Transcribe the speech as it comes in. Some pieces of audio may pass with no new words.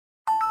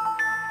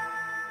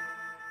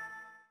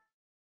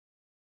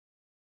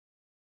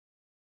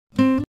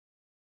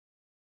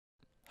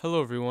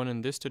Hello everyone,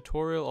 in this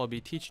tutorial I'll be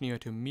teaching you how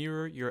to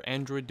mirror your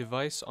Android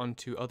device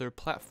onto other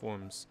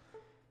platforms.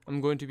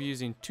 I'm going to be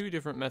using two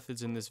different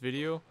methods in this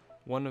video.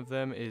 One of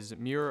them is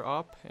Mirror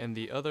Op and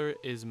the other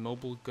is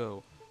Mobile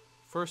Go.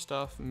 First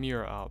off,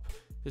 Mirror Op.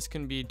 This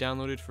can be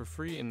downloaded for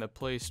free in the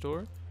Play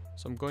Store,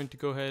 so I'm going to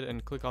go ahead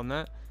and click on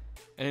that.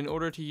 And in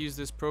order to use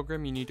this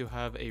program you need to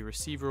have a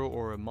receiver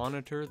or a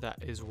monitor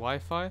that is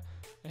Wi-Fi,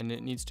 and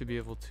it needs to be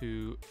able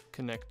to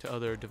connect to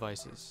other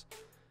devices.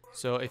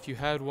 So if you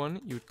had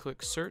one, you would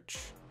click search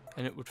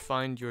and it would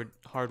find your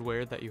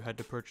hardware that you had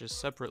to purchase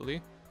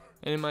separately.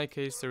 And in my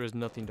case there was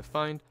nothing to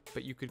find,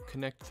 but you could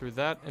connect through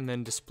that and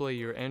then display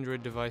your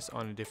Android device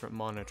on a different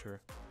monitor.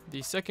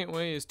 The second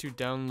way is to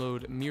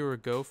download Mirror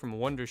Go from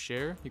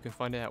Wondershare. You can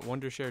find it at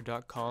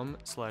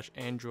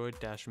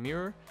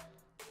wondershare.com/android-mirror.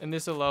 And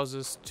this allows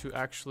us to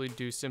actually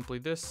do simply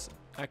this,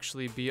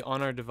 actually be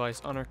on our device,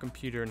 on our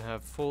computer, and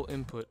have full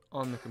input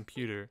on the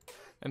computer.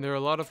 And there are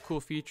a lot of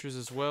cool features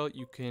as well.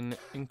 You can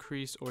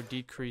increase or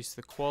decrease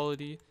the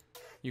quality,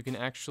 you can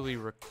actually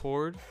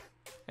record,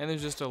 and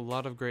there's just a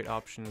lot of great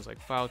options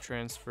like file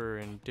transfer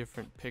and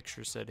different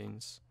picture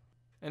settings.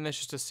 And that's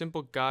just a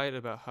simple guide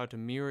about how to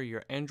mirror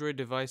your Android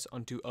device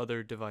onto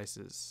other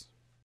devices.